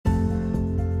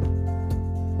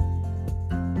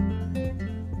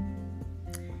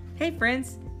Hey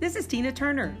friends, this is Tina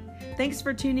Turner. Thanks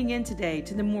for tuning in today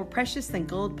to the More Precious Than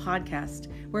Gold podcast,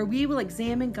 where we will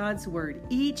examine God's Word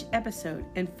each episode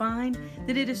and find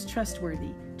that it is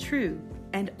trustworthy, true,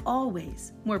 and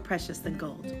always more precious than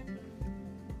gold.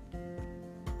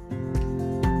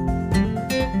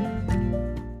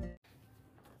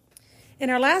 In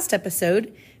our last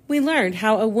episode, we learned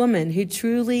how a woman who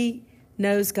truly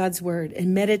knows God's Word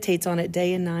and meditates on it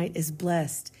day and night is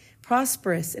blessed,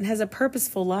 prosperous, and has a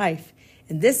purposeful life.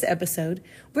 In this episode,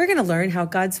 we're going to learn how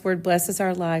God's Word blesses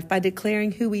our life by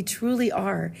declaring who we truly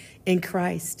are in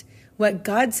Christ. What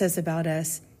God says about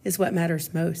us is what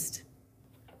matters most.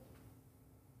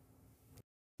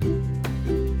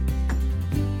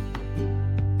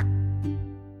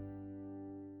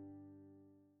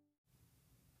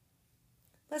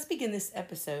 Let's begin this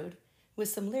episode with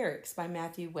some lyrics by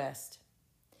Matthew West.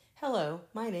 Hello,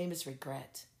 my name is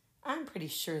Regret. I'm pretty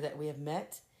sure that we have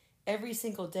met. Every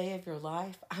single day of your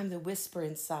life, I'm the whisper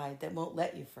inside that won't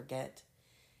let you forget.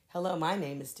 Hello, my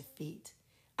name is Defeat.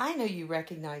 I know you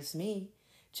recognize me.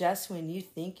 Just when you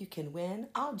think you can win,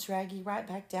 I'll drag you right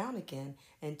back down again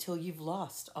until you've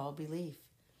lost all belief.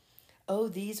 Oh,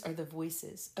 these are the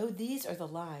voices. Oh, these are the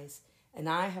lies. And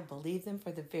I have believed them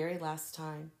for the very last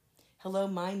time. Hello,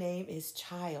 my name is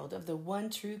Child of the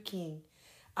one true King.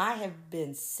 I have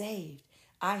been saved.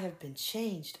 I have been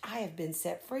changed. I have been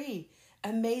set free.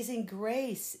 Amazing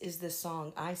grace is the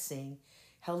song I sing.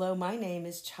 Hello, my name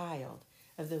is Child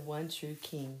of the one true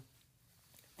King.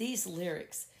 These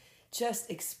lyrics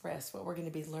just express what we're going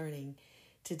to be learning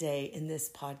today in this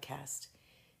podcast.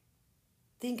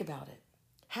 Think about it.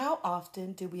 How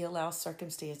often do we allow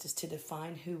circumstances to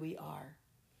define who we are?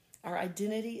 Our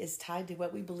identity is tied to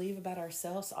what we believe about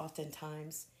ourselves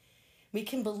oftentimes. We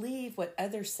can believe what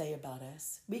others say about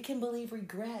us. We can believe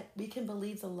regret. We can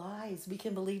believe the lies. We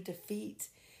can believe defeat.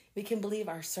 We can believe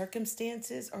our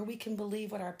circumstances, or we can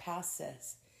believe what our past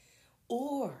says.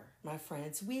 Or, my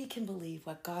friends, we can believe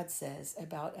what God says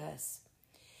about us.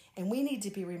 And we need to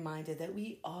be reminded that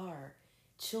we are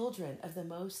children of the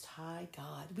Most High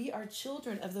God. We are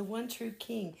children of the one true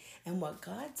King, and what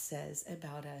God says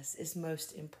about us is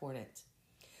most important.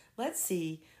 Let's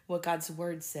see what God's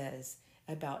Word says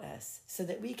about us so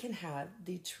that we can have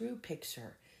the true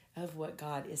picture of what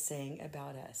God is saying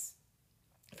about us.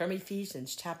 From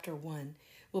Ephesians chapter 1,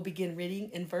 we'll begin reading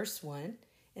in verse 1,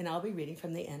 and I'll be reading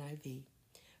from the NIV.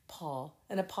 Paul,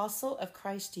 an apostle of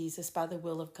Christ Jesus by the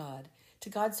will of God, to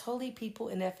God's holy people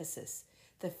in Ephesus,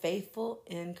 the faithful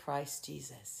in Christ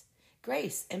Jesus.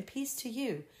 Grace and peace to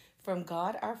you from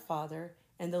God our Father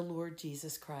and the Lord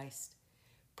Jesus Christ.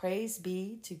 Praise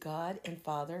be to God and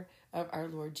Father of our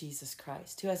Lord Jesus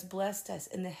Christ, who has blessed us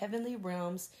in the heavenly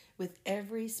realms with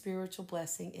every spiritual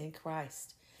blessing in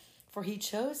Christ. For he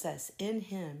chose us in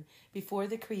him before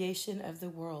the creation of the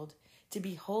world to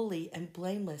be holy and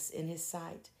blameless in his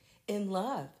sight. In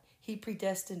love, he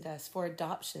predestined us for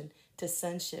adoption to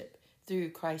sonship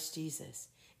through Christ Jesus,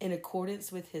 in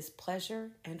accordance with his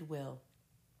pleasure and will,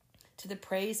 to the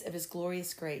praise of his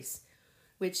glorious grace,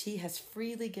 which he has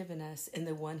freely given us in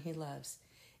the one he loves.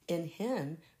 In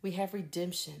him we have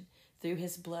redemption through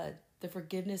his blood, the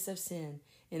forgiveness of sin,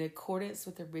 in accordance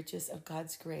with the riches of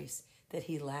God's grace that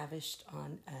he lavished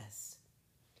on us.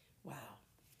 Wow.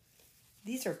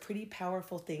 These are pretty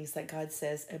powerful things that God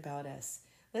says about us.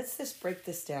 Let's just break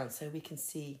this down so we can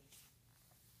see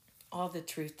all the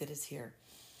truth that is here.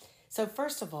 So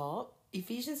first of all,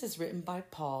 Ephesians is written by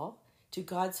Paul to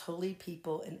God's holy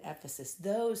people in Ephesus,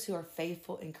 those who are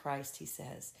faithful in Christ, he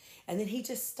says. And then he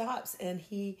just stops and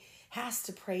he has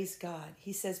to praise God.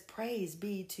 He says, praise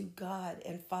be to God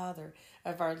and Father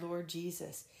of our Lord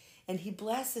Jesus. And he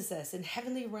blesses us in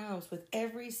heavenly realms with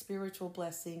every spiritual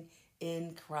blessing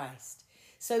in Christ.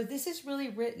 So this is really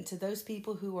written to those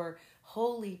people who are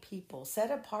holy people,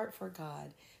 set apart for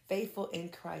God, faithful in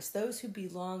Christ, those who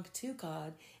belong to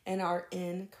God and are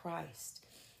in Christ.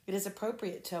 It is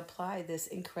appropriate to apply this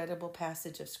incredible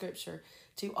passage of Scripture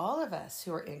to all of us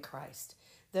who are in Christ,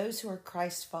 those who are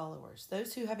Christ followers,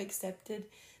 those who have accepted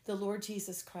the Lord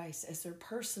Jesus Christ as their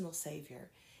personal Savior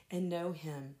and know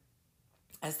him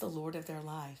as the Lord of their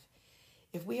life.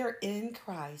 If we are in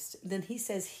Christ, then he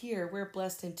says here we're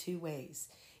blessed in two ways,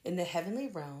 in the heavenly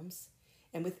realms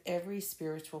and with every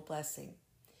spiritual blessing.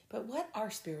 But what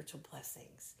are spiritual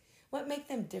blessings? What make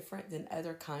them different than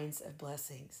other kinds of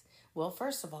blessings? Well,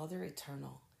 first of all, they're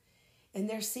eternal. And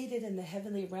they're seated in the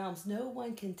heavenly realms. No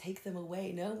one can take them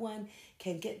away. No one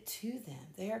can get to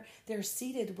them. They're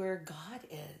seated where God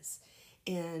is.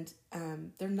 And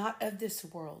they're not of this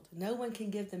world. No one can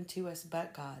give them to us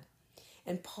but God.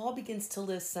 And Paul begins to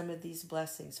list some of these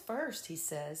blessings. First, he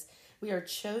says, We are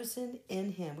chosen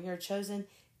in him. We are chosen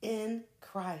in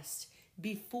Christ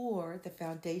before the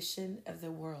foundation of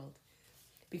the world.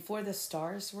 Before the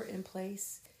stars were in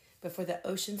place, before the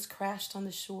oceans crashed on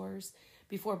the shores,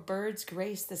 before birds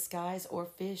graced the skies or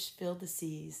fish filled the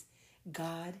seas,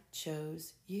 God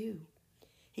chose you.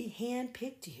 He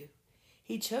handpicked you.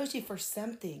 He chose you for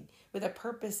something with a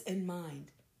purpose in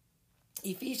mind.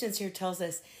 Ephesians here tells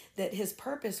us that his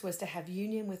purpose was to have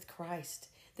union with Christ,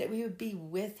 that we would be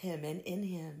with him and in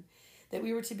him, that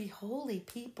we were to be holy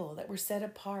people that were set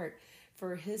apart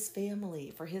for his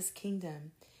family, for his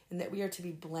kingdom, and that we are to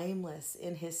be blameless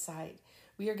in his sight.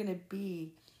 We are going to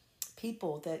be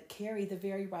people that carry the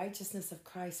very righteousness of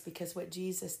Christ because what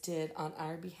Jesus did on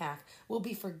our behalf will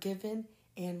be forgiven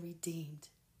and redeemed.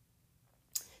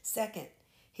 Second,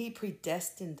 he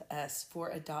predestined us for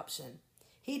adoption.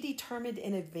 He determined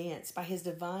in advance by his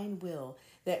divine will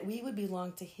that we would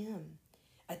belong to him,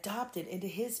 adopted into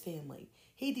his family.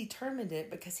 He determined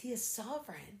it because he is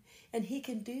sovereign, and he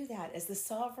can do that as the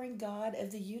sovereign God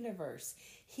of the universe.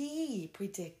 He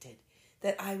predicted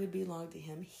that I would belong to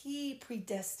him. He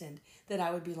predestined that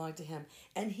I would belong to him,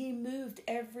 and he moved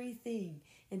everything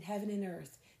in heaven and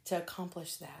earth to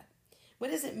accomplish that.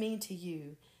 What does it mean to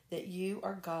you that you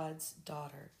are God's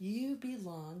daughter? You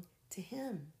belong to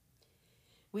him.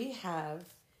 We have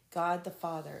God the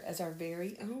Father as our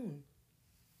very own.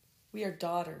 We are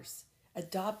daughters,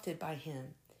 adopted by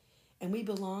him, and we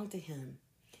belong to him.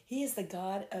 He is the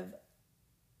God of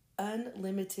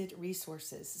unlimited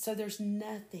resources. So there's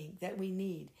nothing that we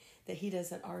need that he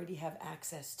doesn't already have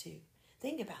access to.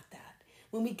 Think about that.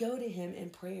 When we go to him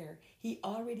in prayer, he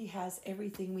already has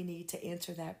everything we need to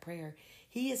answer that prayer.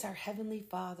 He is our heavenly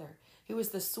Father, who is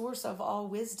the source of all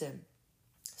wisdom.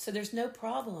 So there's no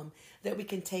problem that we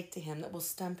can take to him that will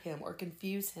stump him or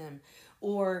confuse him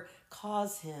or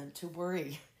cause him to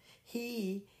worry.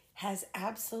 He has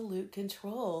absolute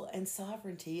control and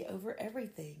sovereignty over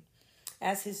everything.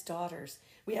 As his daughters,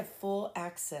 we have full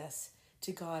access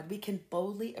to God. We can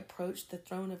boldly approach the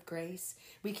throne of grace.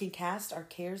 We can cast our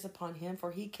cares upon him,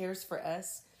 for he cares for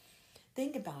us.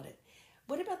 Think about it.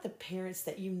 What about the parents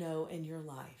that you know in your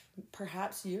life?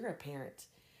 Perhaps you're a parent.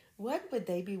 What would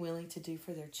they be willing to do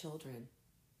for their children?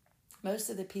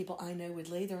 Most of the people I know would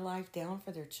lay their life down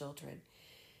for their children.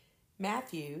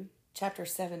 Matthew chapter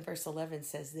 7 verse 11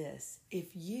 says this: if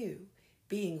you,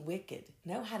 being wicked,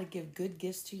 know how to give good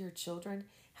gifts to your children,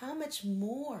 how much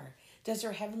more does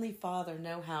your heavenly Father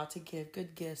know how to give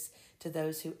good gifts to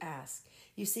those who ask?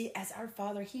 You see, as our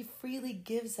Father, he freely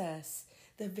gives us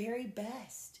the very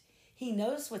best. He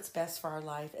knows what's best for our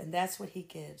life, and that's what he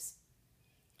gives.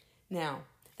 Now,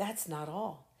 that's not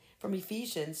all. From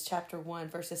Ephesians chapter 1,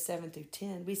 verses 7 through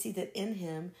 10, we see that in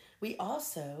him we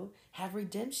also have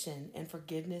redemption and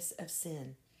forgiveness of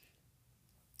sin.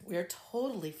 We are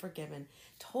totally forgiven,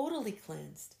 totally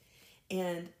cleansed,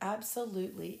 and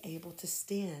absolutely able to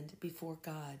stand before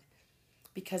God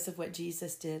because of what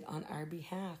Jesus did on our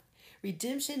behalf.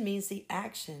 Redemption means the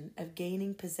action of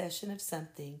gaining possession of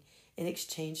something in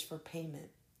exchange for payment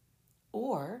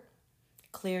or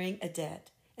clearing a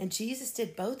debt. And Jesus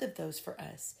did both of those for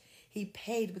us. He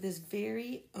paid with his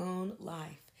very own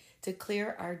life to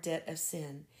clear our debt of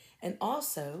sin. And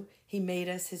also, he made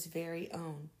us his very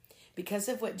own. Because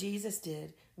of what Jesus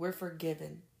did, we're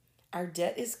forgiven. Our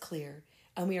debt is clear,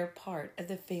 and we are part of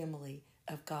the family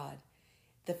of God,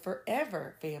 the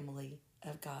forever family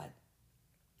of God.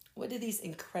 What do these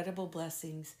incredible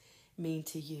blessings mean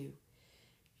to you?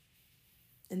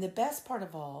 And the best part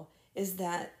of all is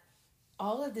that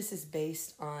all of this is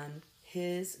based on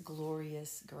his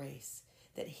glorious grace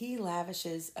that he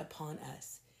lavishes upon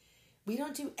us. We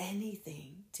don't do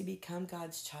anything to become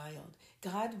God's child.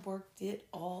 God worked it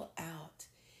all out.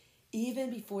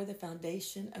 Even before the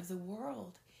foundation of the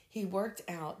world, he worked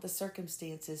out the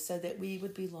circumstances so that we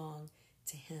would belong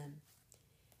to him.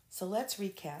 So let's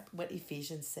recap what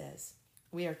Ephesians says.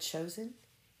 We are chosen,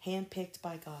 handpicked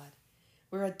by God.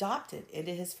 We're adopted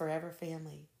into his forever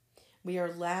family. We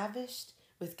are lavished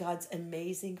with God's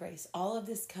amazing grace. All of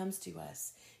this comes to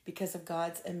us because of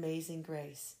God's amazing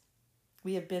grace.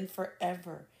 We have been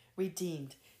forever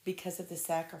redeemed because of the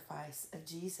sacrifice of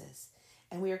Jesus.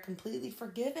 And we are completely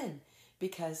forgiven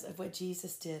because of what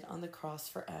Jesus did on the cross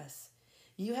for us.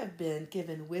 You have been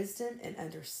given wisdom and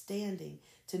understanding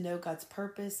to know God's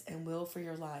purpose and will for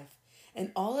your life.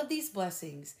 And all of these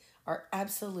blessings are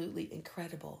absolutely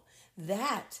incredible.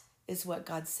 That is what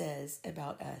God says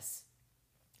about us.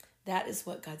 That is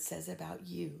what God says about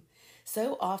you.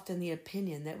 So often the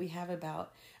opinion that we have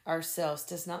about ourselves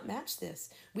does not match this.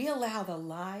 We allow the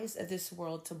lies of this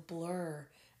world to blur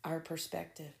our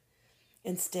perspective.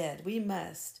 Instead, we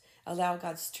must allow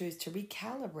God's truth to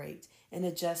recalibrate and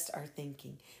adjust our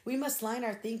thinking. We must line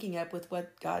our thinking up with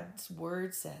what God's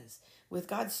word says, with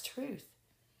God's truth.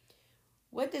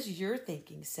 What does your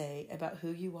thinking say about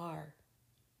who you are?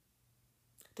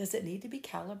 Does it need to be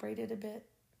calibrated a bit?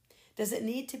 Does it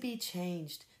need to be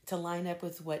changed to line up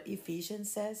with what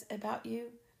Ephesians says about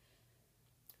you?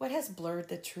 What has blurred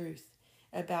the truth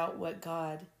about what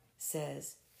God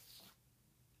says,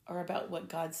 or about what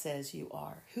God says you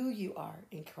are, who you are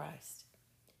in Christ?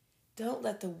 Don't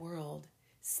let the world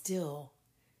steal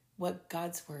what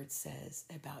God's word says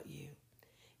about you.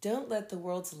 Don't let the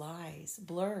world's lies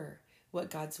blur what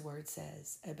God's word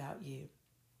says about you.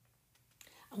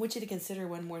 I want you to consider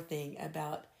one more thing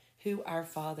about who our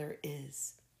Father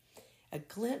is. A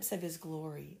glimpse of his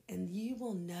glory, and you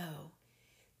will know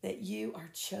that you are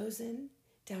chosen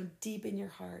down deep in your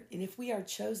heart. And if we are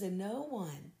chosen, no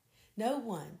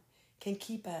one can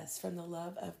keep us from the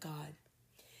love of God.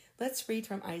 Let's read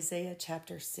from Isaiah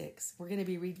chapter 6. We're going to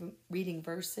be reading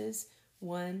verses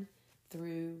 1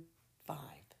 through 5.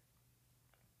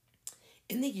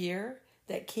 In the year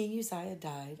that King Uzziah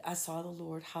died, I saw the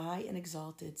Lord high and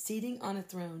exalted, seating on a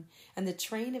throne, and the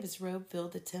train of his robe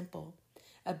filled the temple.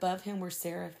 Above him were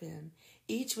seraphim,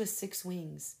 each with 6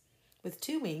 wings. With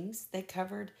 2 wings they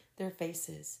covered their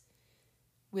faces.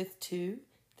 With 2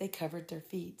 they covered their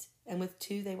feet, and with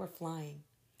 2 they were flying.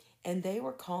 And they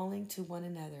were calling to one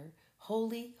another,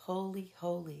 Holy, holy,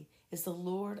 holy is the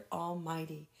Lord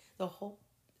Almighty. The whole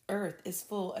earth is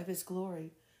full of his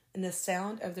glory. And the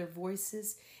sound of their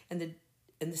voices the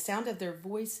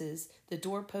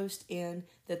doorpost and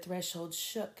the threshold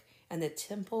shook, and the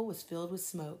temple was filled with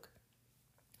smoke.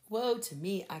 Woe to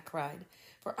me, I cried,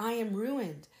 for I am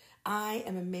ruined. I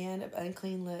am a man of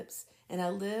unclean lips, and I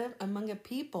live among a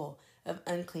people of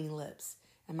unclean lips.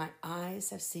 And my eyes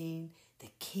have seen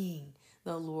the King,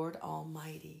 the Lord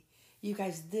Almighty. You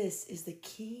guys, this is the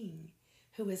King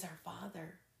who is our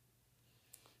Father.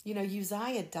 You know,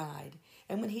 Uzziah died,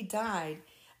 and when he died,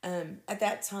 at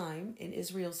that time in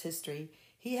Israel's history,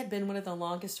 he had been one of the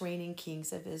longest reigning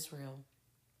kings of Israel.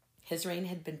 His reign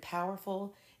had been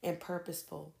powerful and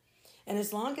purposeful. And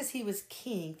as long as he was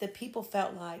king, the people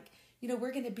felt like,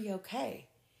 we're going to be okay.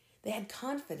 They had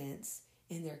confidence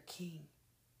in their king.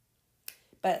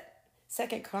 But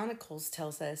 2 Chronicles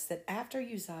tells us that after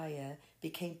Uzziah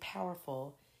became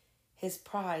powerful, his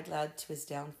pride led to his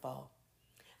downfall.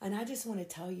 And I just want to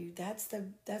tell you, that's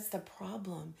the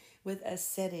problem with us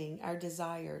setting our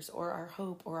desires or our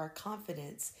hope or our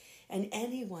confidence in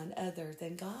anyone other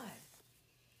than God.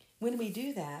 When we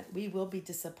do that, we will be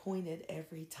disappointed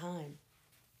every time.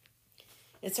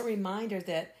 It's a reminder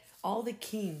that all the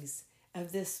kings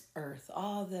of this earth,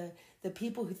 all the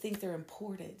people who think they're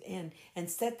important and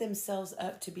set themselves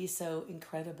up to be so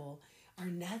incredible, are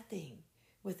nothing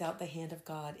without the hand of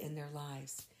God in their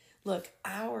lives. Look,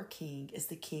 our King is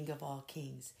the King of all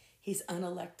kings. He's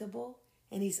unelectable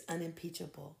and he's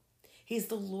unimpeachable. He's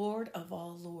the Lord of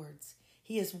all lords.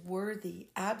 He is worthy,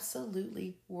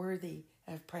 absolutely worthy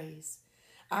of praise.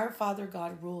 Our Father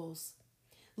God rules.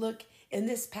 Look, in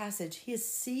this passage, he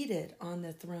is seated on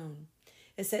the throne.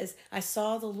 It says, I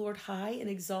saw the Lord high and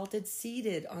exalted,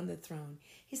 seated on the throne.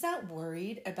 He's not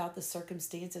worried about the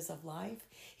circumstances of life.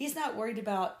 He's not worried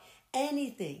about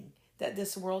anything that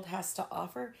this world has to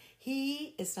offer.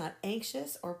 He is not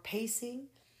anxious or pacing.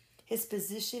 His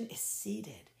position is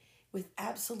seated with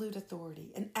absolute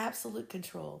authority and absolute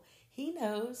control. He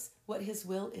knows what his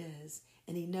will is,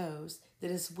 and he knows that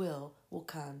his will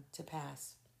come to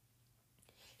pass.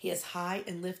 He is high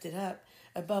and lifted up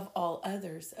above all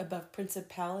others, above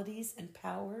principalities and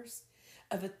powers,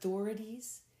 of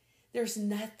authorities. There's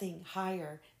nothing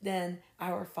higher than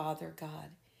our Father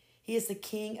God. He is the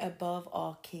King above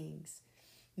all kings.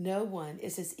 No one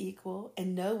is his equal,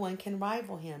 and no one can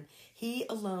rival him. He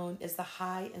alone is the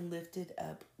high and lifted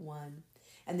up one.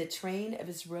 And the train of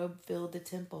his robe filled the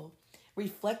temple,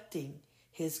 reflecting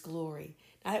his glory.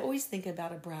 I always think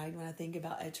about a bride when I think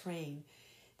about a train.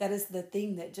 That is the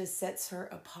thing that just sets her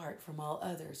apart from all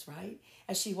others, right?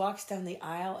 As she walks down the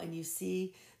aisle and you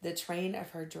see the train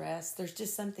of her dress, there's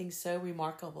just something so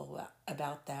remarkable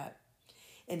about that.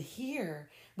 And here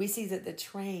we see that the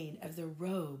train of the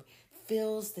robe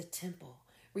fills the temple,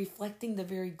 reflecting the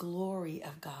very glory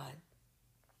of God.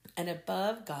 And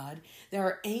above God, there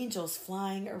are angels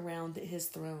flying around his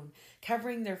throne,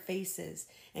 covering their faces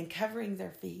and covering their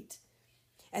feet.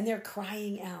 And they're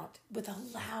crying out with a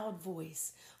loud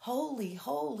voice, Holy,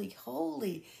 holy,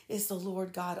 holy is the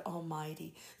Lord God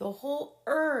Almighty. The whole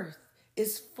earth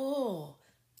is full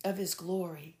of his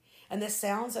glory. And the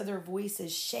sounds of their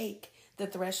voices shake the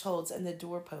thresholds and the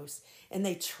doorposts, and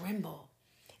they tremble.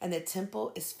 and the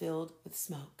temple is filled with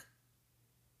smoke.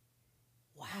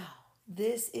 Wow,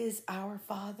 this is our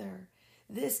Father.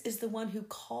 This is the one who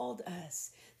called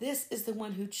us. This is the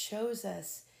one who chose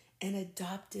us and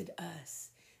adopted us.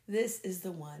 This is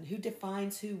the one who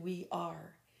defines who we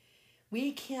are.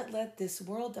 We can't let this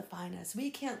world define us.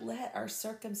 We can't let our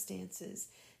circumstances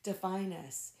define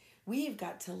us. We've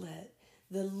got to let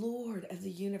the Lord of the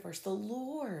universe, the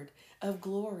Lord of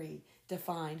glory,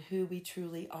 define who we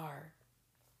truly are.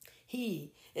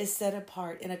 He is set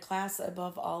apart in a class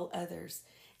above all others,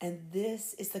 and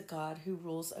this is the God who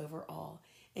rules over all,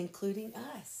 including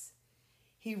us.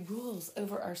 He rules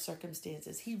over our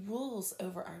circumstances. He rules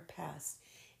over our past,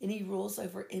 and he rules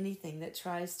over anything that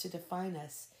tries to define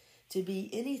us to be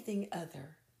anything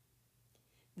other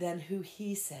than who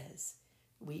he says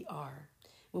we are.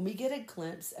 When we get a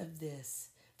glimpse of this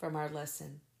from our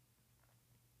lesson,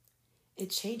 it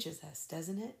changes us,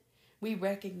 doesn't it? We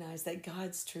recognize that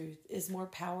God's truth is more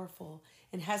powerful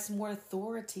and has more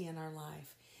authority in our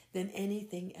life than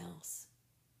anything else.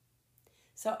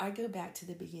 So I go back to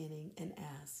the beginning and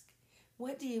ask,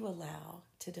 what do you allow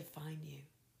to define you?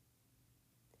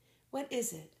 What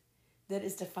is it that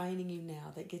is defining you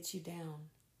now that gets you down?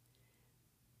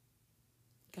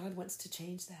 God wants to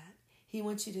change that. He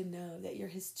wants you to know that you're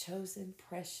his chosen,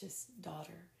 precious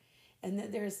daughter, and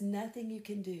that there is nothing you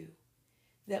can do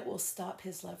that will stop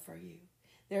his love for you.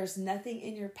 There is nothing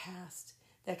in your past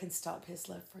that can stop his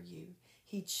love for you.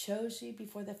 He chose you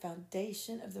before the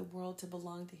foundation of the world to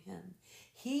belong to him.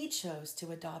 He chose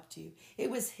to adopt you. It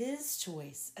was his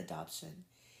choice, adoption.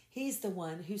 He's the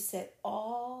one who set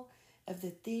all of the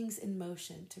things in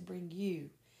motion to bring you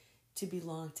to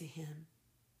belong to him.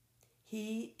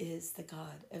 He is the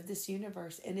God of this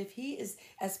universe. And if he is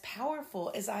as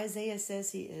powerful as Isaiah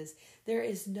says he is, there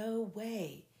is no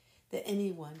way that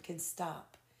anyone can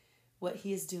stop what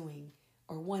he is doing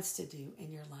or wants to do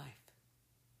in your life.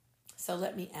 So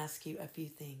let me ask you a few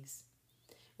things.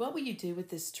 What will you do with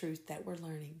this truth that we're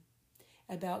learning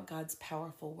about God's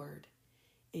powerful word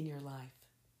in your life?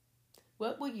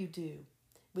 What will you do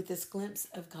with this glimpse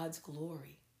of God's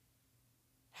glory?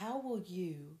 How will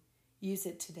you use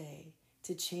it today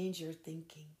to change your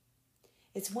thinking?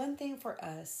 It's one thing for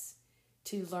us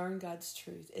to learn God's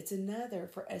truth. It's another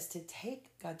for us to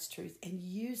take God's truth and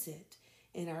use it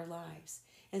in our lives.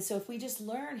 And so if we just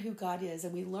learn who God is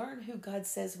and we learn who God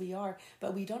says we are,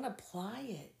 but we don't apply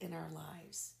it in our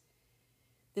lives,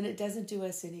 then it doesn't do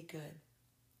us any good.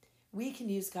 We can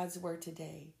use God's word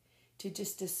today to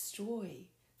just destroy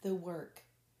the work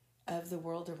of the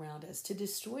world around us, to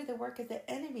destroy the work of the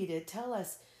enemy, to tell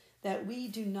us that we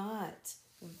do not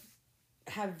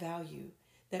have value,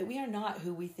 that we are not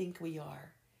who we think we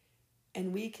are,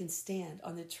 and we can stand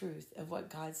on the truth of what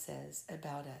God says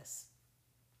about us.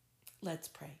 Let's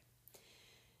pray.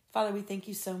 Father, we thank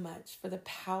you so much for the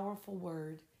powerful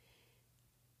word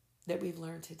that we've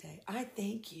learned today. I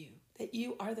thank you that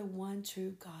you are the one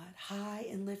true God, high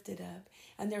and lifted up,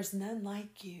 and there's none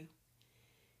like you.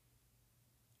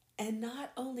 And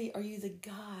not only are you the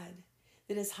God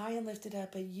that is high and lifted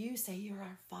up, but you say you're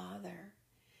our Father,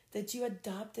 that you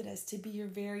adopted us to be your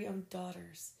very own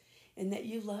daughters, and that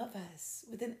you love us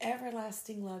with an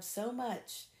everlasting love so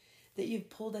much that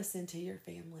you've pulled us into your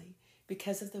family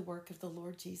because of the work of the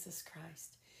Lord Jesus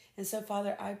Christ. And so,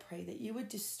 Father, I pray that you would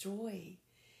destroy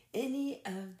any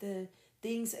of the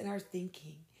things in our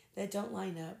thinking that don't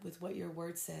line up with what your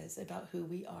word says about who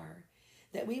we are,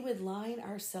 that we would line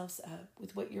ourselves up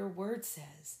with what your word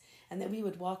says, and that we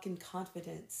would walk in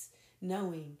confidence,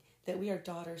 knowing that we are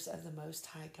daughters of the Most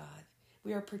High God.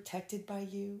 We are protected by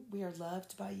you. We are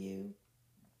loved by you.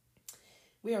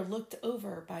 We are looked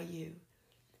over by you.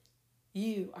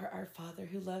 You are our Father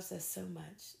who loves us so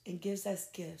much and gives us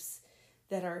gifts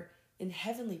that are in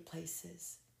heavenly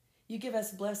places. You give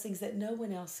us blessings that no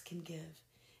one else can give.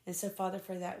 And so, Father,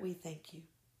 for that we thank you.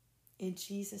 In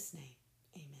Jesus' name,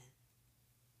 amen.